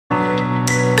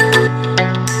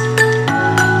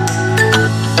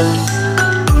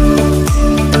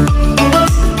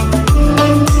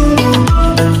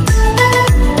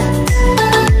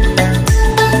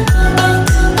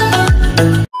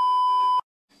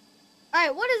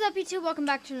Alright, what is up, YouTube? Welcome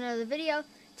back to another video.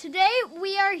 Today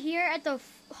we are here at the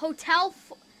Hotel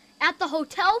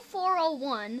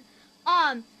 401.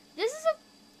 This is a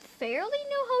fairly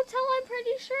new hotel, I'm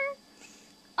pretty sure.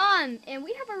 And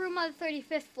we have a room on the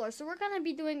 35th floor, so we're gonna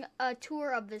be doing a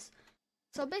tour of this.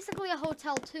 So basically a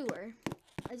hotel tour.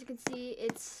 As you can see,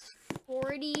 it's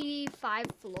 45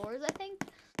 floors, I think.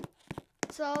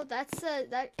 So that's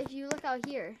that. If you look out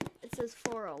here, it says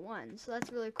 401. So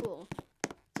that's really cool.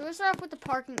 So we'll start off with the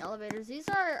parking elevators. These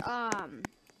are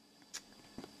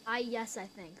yes, I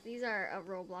think these are a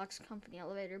Roblox company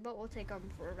elevator, but we'll take them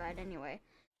for a ride anyway.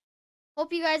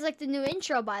 Hope you guys like the new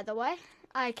intro, by the way.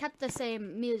 I kept the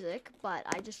same music, but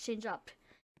I just changed up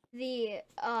the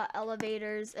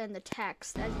elevators and the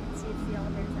text. As you can see, it's the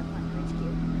elevators at Platinum HQ.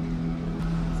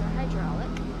 It's a hydraulic.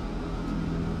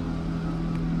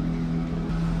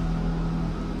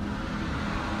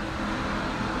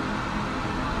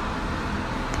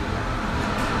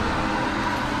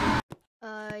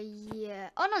 Yeah.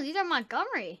 Oh no, these are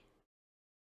Montgomery.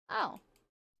 Oh.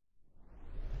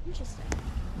 Interesting.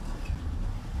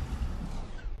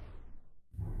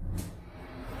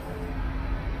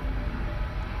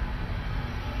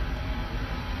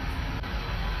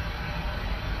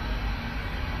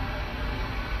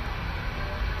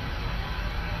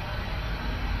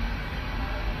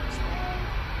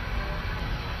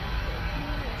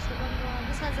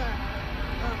 This has a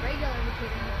regular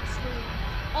indicator on the screen.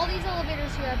 All these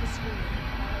elevators here have a screen.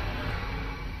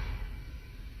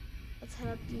 Let's head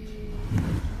up the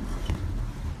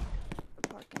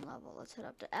parking level. Let's head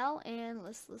up to L and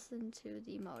let's listen to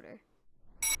the motor.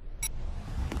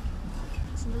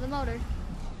 Listen to the motor.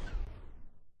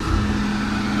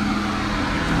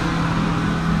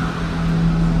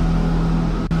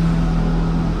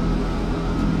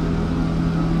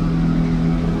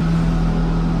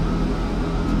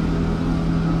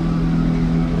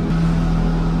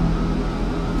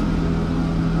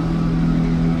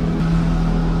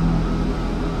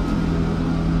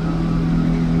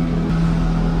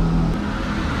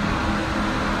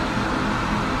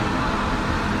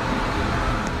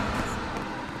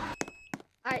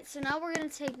 Alright, so now we're going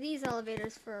to take these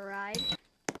elevators for a ride.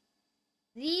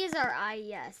 These are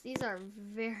IES. These are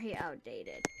very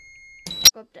outdated.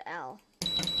 Go up to L.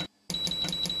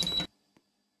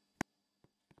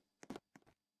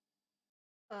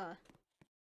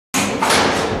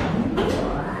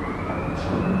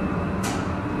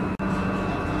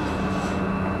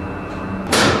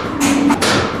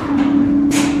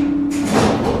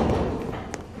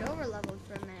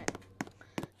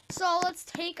 So let's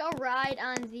take a ride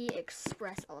on the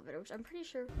express elevator, which I'm pretty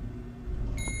sure we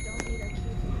don't need our key for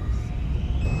this.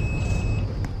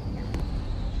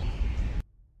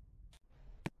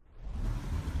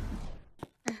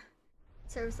 Yeah.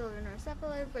 Service elevator, no step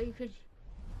elevator,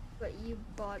 but you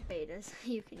bought betas.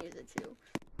 You can use it too.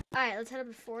 Alright, let's head up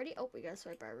to 40. Oh, we gotta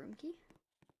swipe our room key.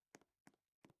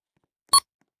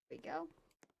 There we go.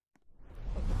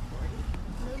 Up to 40.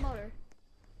 Into the motor.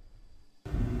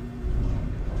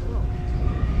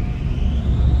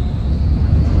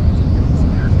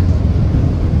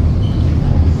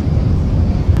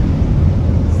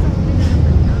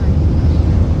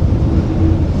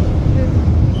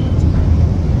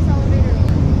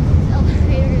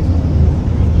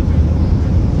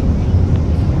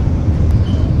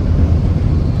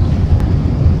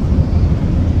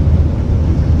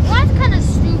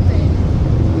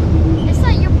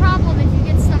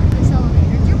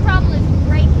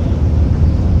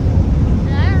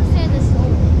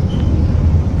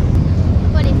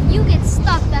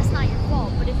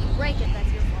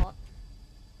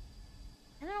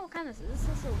 This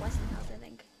is a Westinghouse, I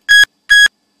think.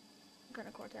 What kind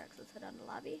of Cortex? Let's head down to the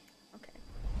lobby. Okay.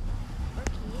 Our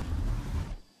key.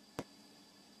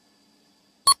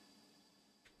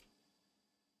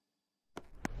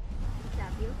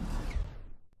 Tap you.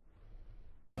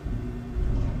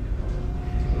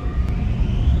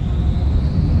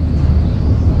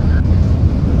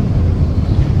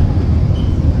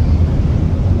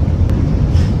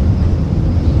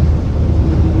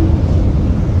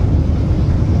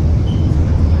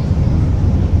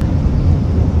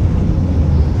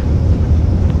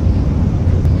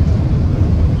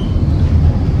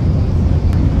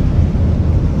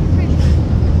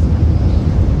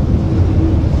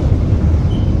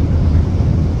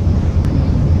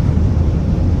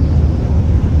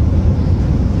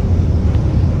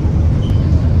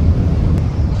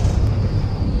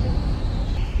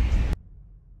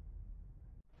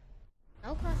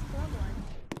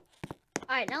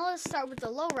 Alright, now let's start with the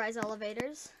low-rise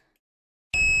elevators.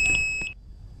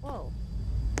 Whoa.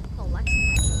 Oh,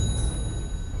 Lexington.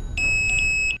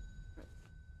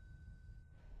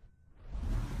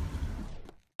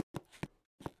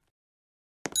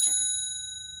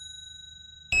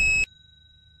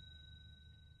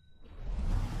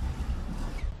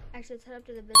 Actually, let's head up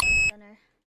to the business center.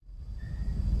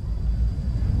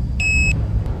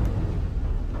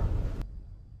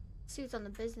 See what's on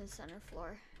the business center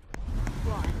floor.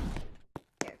 Well, I mean,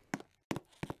 here.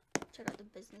 Check out the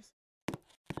business.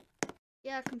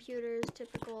 Yeah, computers,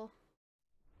 typical.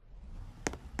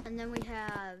 And then we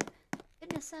have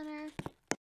fitness center,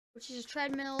 which is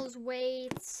treadmills,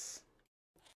 weights,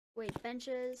 weight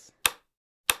benches.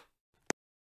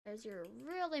 There's your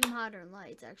really modern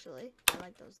lights, actually. I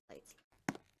like those lights.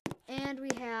 And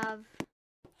we have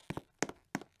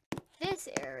this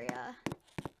area.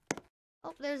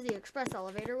 Oh, there's the express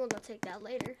elevator. We'll go take that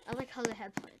later. I like how they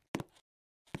had planned.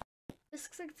 This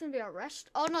looks like it's gonna be a rest.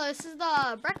 Oh no, this is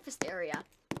the breakfast area.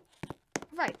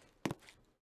 Right.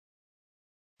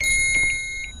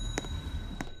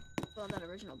 Well, that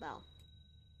original bell.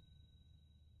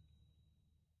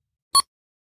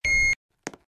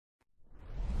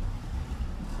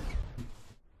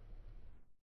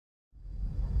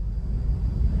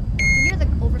 You can hear the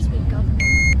overspeed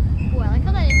governor. Ooh, I like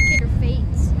how that indicator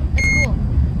fades. That's cool.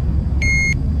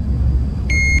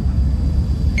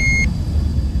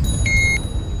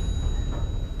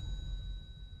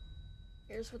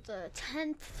 Here's what the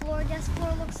 10th floor guest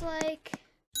floor looks like.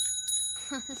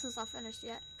 This is not finished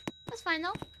yet. That's fine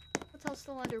though. Hotel's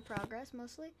still under progress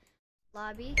mostly.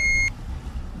 Lobby.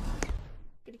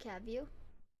 Get a cab view.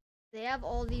 They have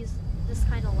all this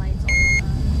kind of lights all around.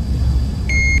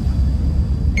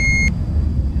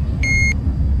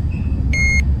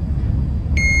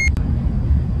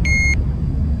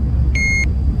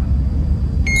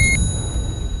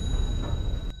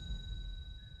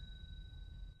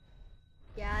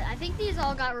 Yeah, I think these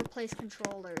all got replaced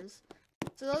controllers.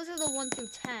 So those are the 1 through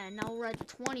 10. Now we're at the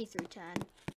 20 through 10.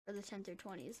 Or the 10 through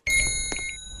 20s.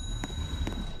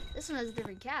 This one has a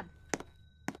different cab.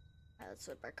 Alright, let's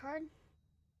swipe our card.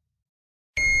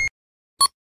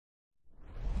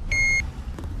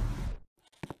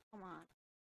 Come on.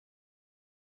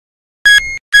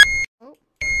 Oh.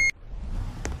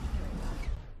 There we go.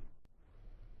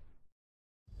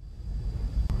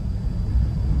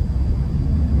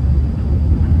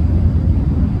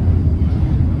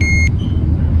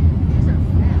 These are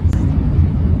fast.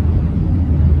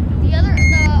 The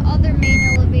other main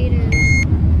elevators,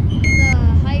 the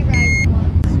high-rise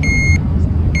ones.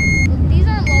 So these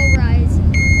are low-rise,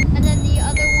 and then the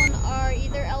other one are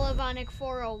either Elevonic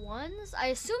 401s. I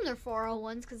assume they're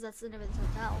 401s because that's the name of this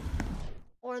hotel,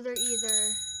 or they're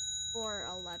either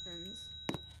 411s.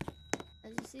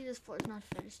 As you see, this floor is not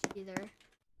finished either.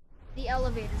 The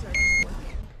elevators are just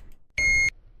working.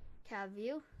 Cab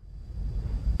view.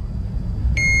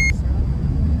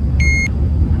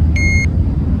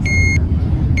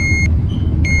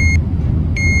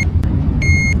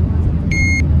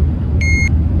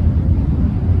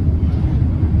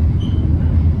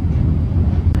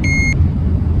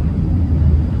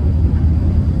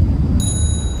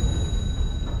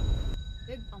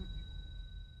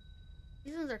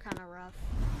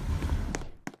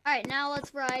 Alright, now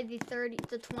let's ride the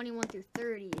 21 through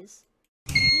 30s.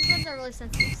 These ones are really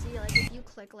sensitive. See, like if you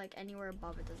click like anywhere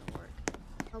above, it doesn't work.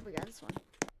 Oh, we got this one.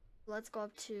 Let's go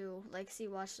up to like, see,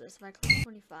 watch this. If I click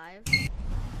 25, see,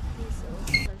 so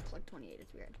let's click 28.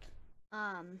 It's weird.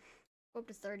 Go up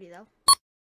to 30 though.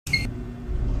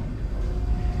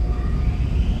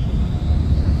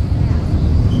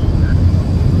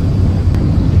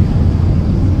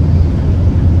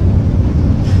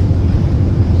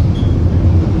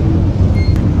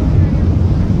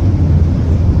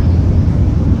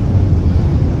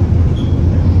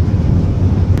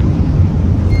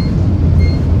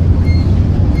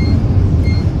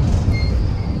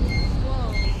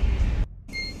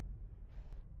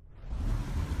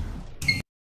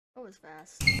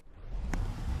 Fast.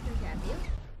 Recap you.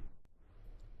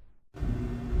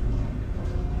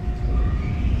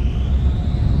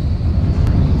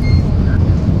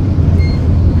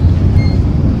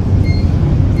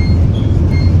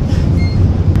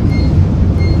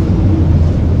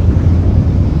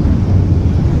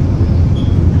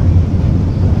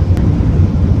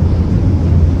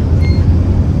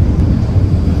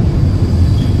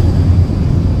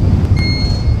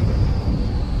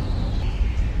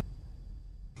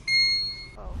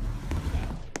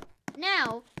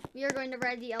 We are going to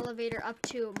ride the elevator up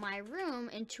to my room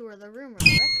and tour the room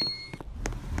real quick.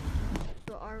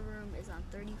 So our room is on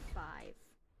 35.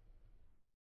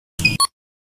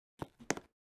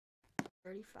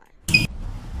 35.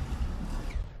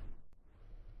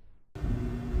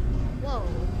 Whoa.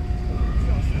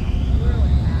 So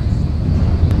really fast.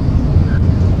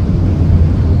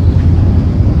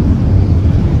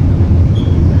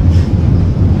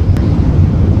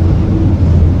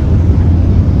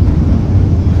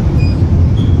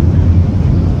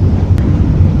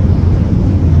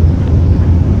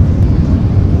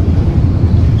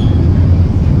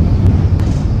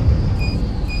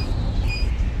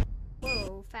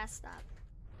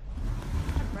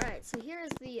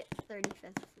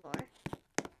 35th floor.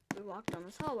 We walk down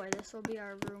this hallway. This will be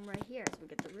our room right here. So we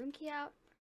get the room key out.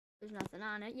 There's nothing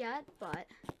on it yet, but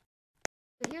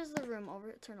here's the room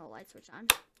over. Turn the light switch on.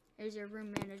 Here's your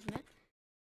room management.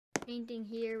 Painting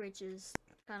here, which is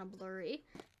kind of blurry.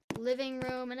 Living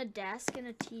room and a desk and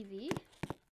a TV.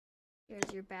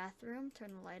 Here's your bathroom.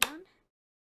 Turn the light on.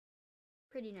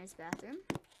 Pretty nice bathroom.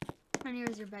 And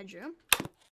here's your bedroom.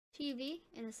 TV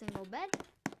in a single bed.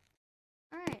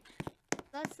 Alright.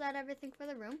 That's everything for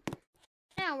the room.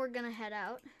 Now we're gonna head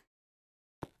out.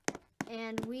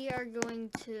 And we are going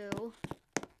to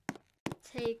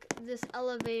take this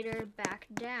elevator back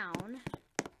down.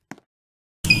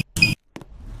 Get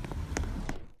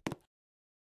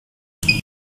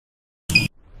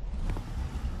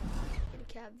a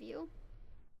cab view.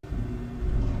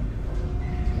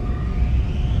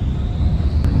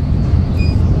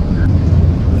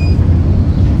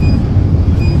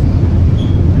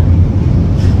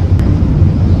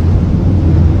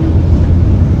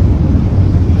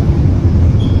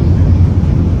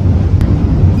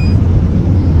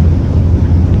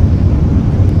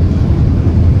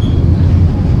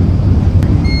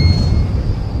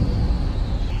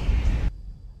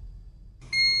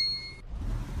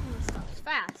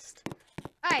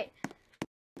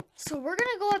 So we're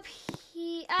gonna go up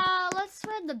here. Let's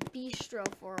ride the Bistro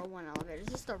 401 elevator.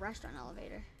 It's just a restaurant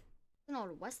elevator. It's an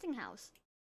old Westinghouse.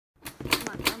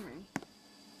 Montgomery.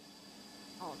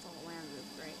 Oh, it's all land roof.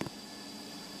 Great.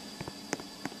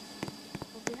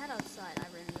 Well, if we head outside, I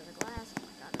ran into the glass. Oh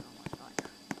my god, I don't know what's going.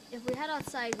 If we head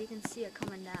outside, we can see it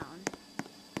coming down.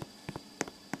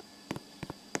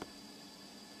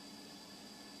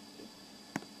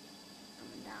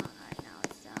 Coming down. Alright, now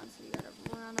it's down, so you gotta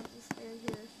run up the stairs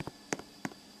here.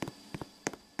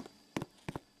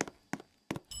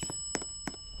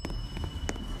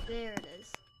 There it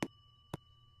is.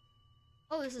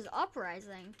 Oh, this is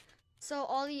uprising. So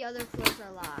all the other floors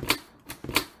are locked.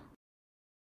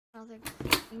 I don't think we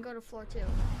can go to floor 2.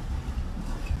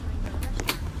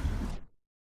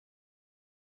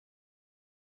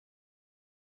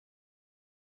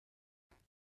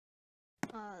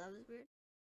 Oh, that was weird.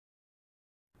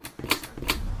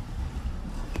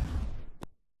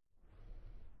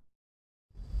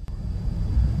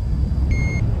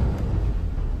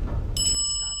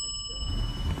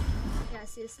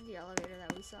 See, this is the elevator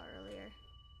that we saw earlier.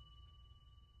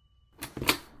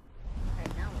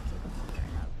 Alright, now we'll take a look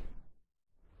right up.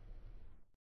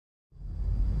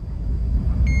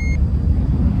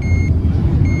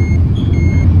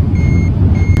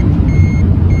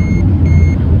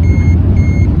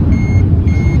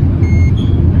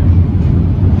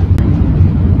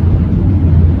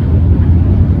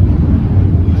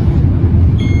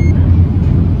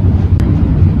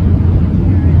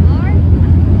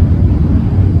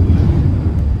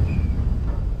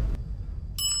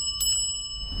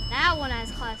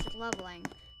 Leveling.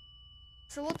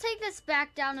 So we'll take this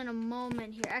back down in a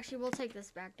moment here. Actually, we'll take this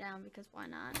back down because why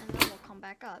not? And then we'll come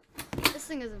back up. This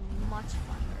thing is a much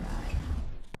fun to ride.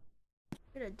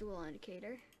 Get a dual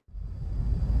indicator.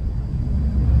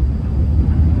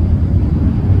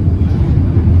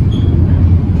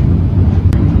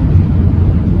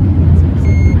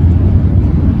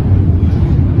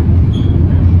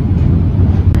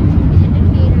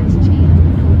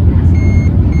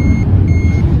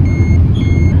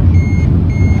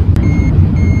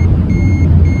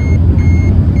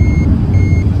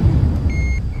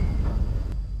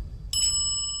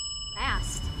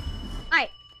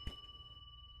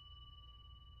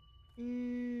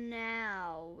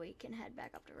 Now we can head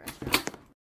back up to the restaurant,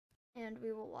 and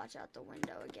we will watch out the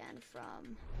window again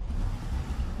from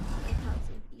like how it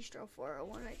says Bistro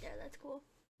 401 right there. That's cool.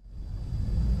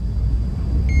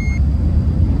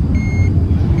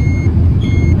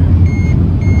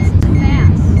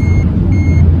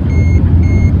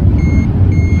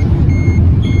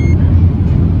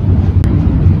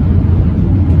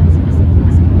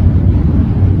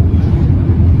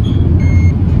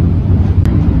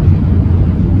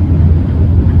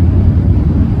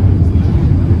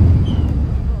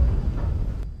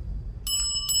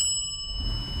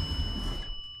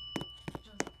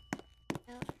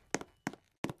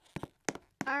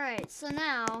 Alright, so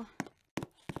now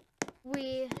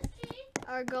we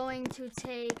are going to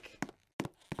take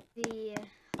the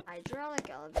hydraulic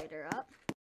elevator up.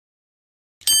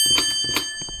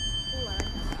 Ooh, I like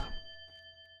that bell.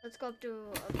 Let's go up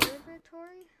to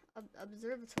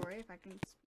observatory, if I can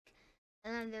speak.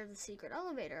 And then there's a secret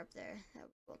elevator up there that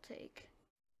we'll take.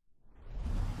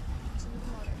 To the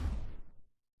motor.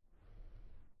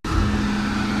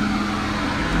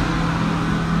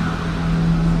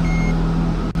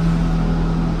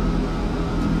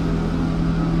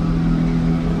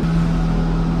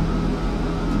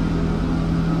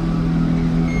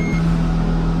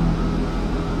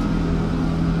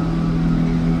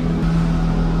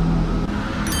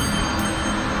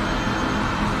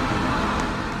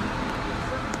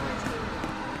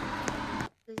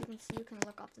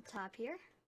 top here.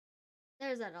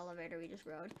 There's that elevator we just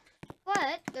rode.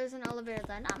 But there's an elevator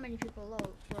that not many people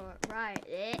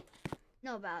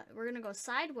know about. We're gonna go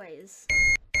sideways.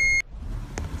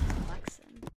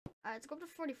 Flexing. Alright, let's go up to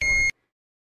 44.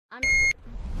 On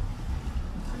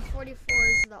 44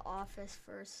 is the office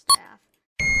for staff.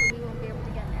 So we won't be able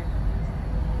to get there.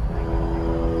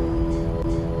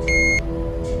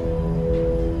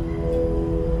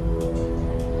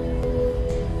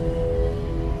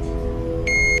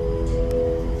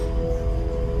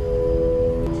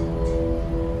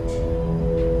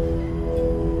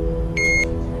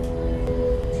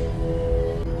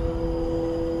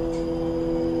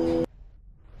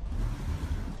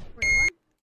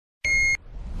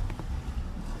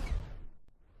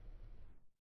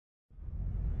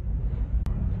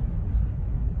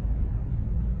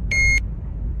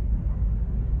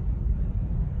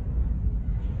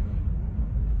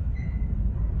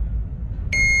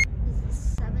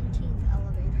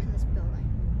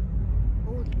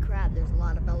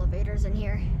 In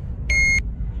here.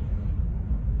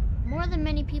 More than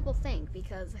many people think,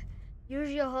 because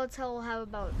usually a hotel will have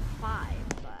about 5,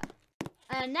 but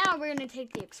and now we're gonna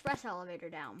take the express elevator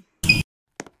down. It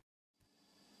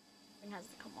has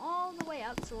to come all the way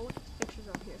up, so we'll look at the pictures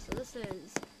over here. So this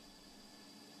is,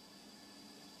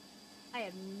 I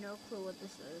have no clue what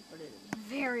this is, but it is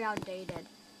very outdated.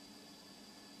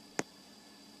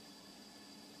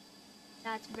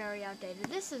 That's very outdated.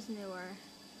 This is newer.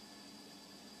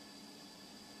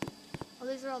 Oh,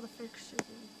 these are all the fixtures.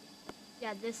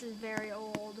 Yeah, this is very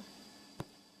old.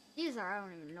 These are, I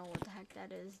don't even know what the heck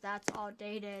that is. That's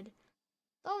outdated.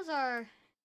 Those are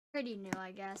pretty new,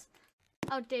 I guess.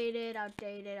 Outdated,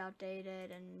 outdated,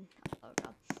 outdated, and oh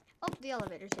god. Oh, the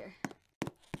elevator's here.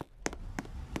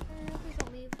 Please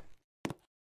don't leave.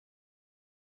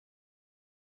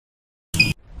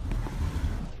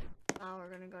 Now we're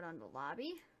gonna go down to the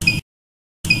lobby.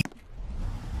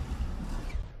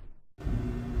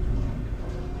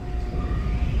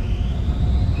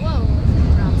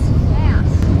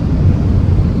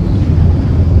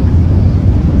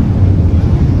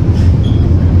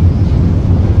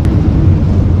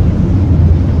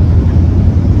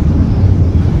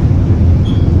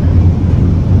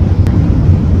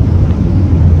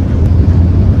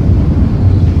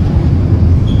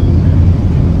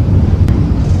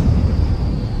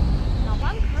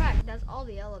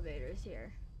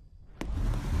 Here. I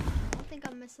don't think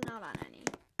I'm missing out on any.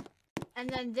 And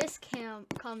then this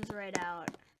comes right out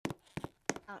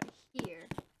here.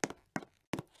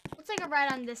 Let's take a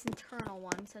ride on this internal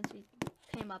one since we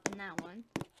came up in that one.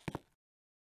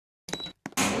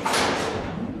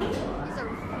 These are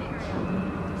very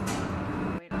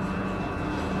wait a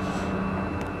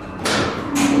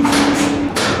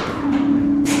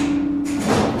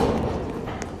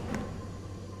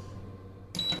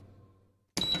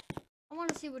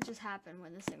see what just happened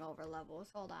when this thing over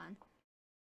levels. Hold on.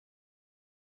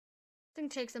 This thing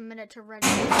takes a minute to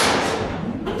register.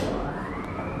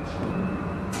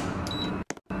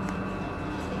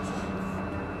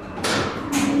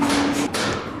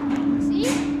 See?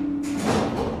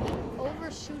 It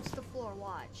overshoots the floor.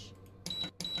 Watch.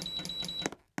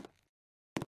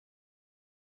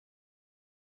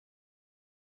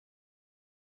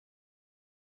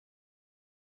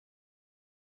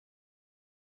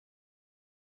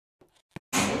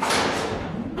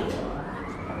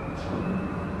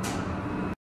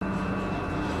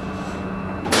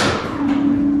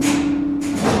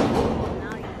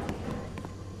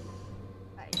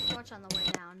 On the way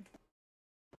down.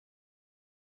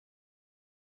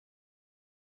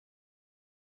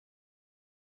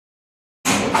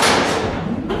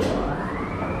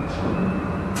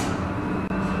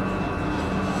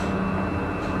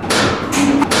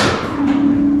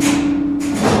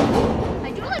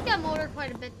 I do like that motor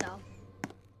quite a bit though.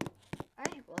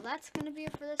 Alright, well that's gonna be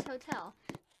it for this hotel.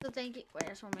 So thank you. Wait, I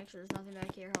just wanna make sure there's nothing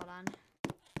back here. Hold on.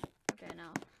 Okay,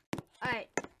 no. Alright.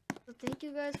 So thank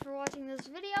you guys for watching this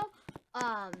video.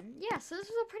 Yeah, so this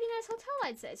was a pretty nice hotel,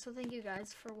 I'd say. So thank you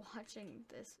guys for watching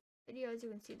this video. As you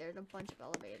can see, there's a bunch of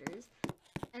elevators.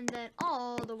 And then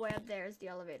all the way up there is the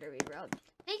elevator we rode.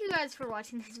 Thank you guys for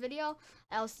watching this video.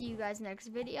 I'll see you guys next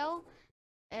video.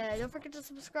 Don't forget to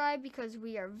subscribe because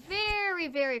we are very,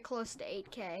 very close to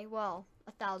 8K. Well,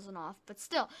 1,000 off, but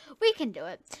still, we can do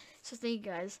it. So thank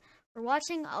you guys for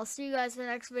watching. I'll see you guys in the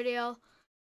next video.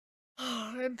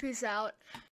 And peace out.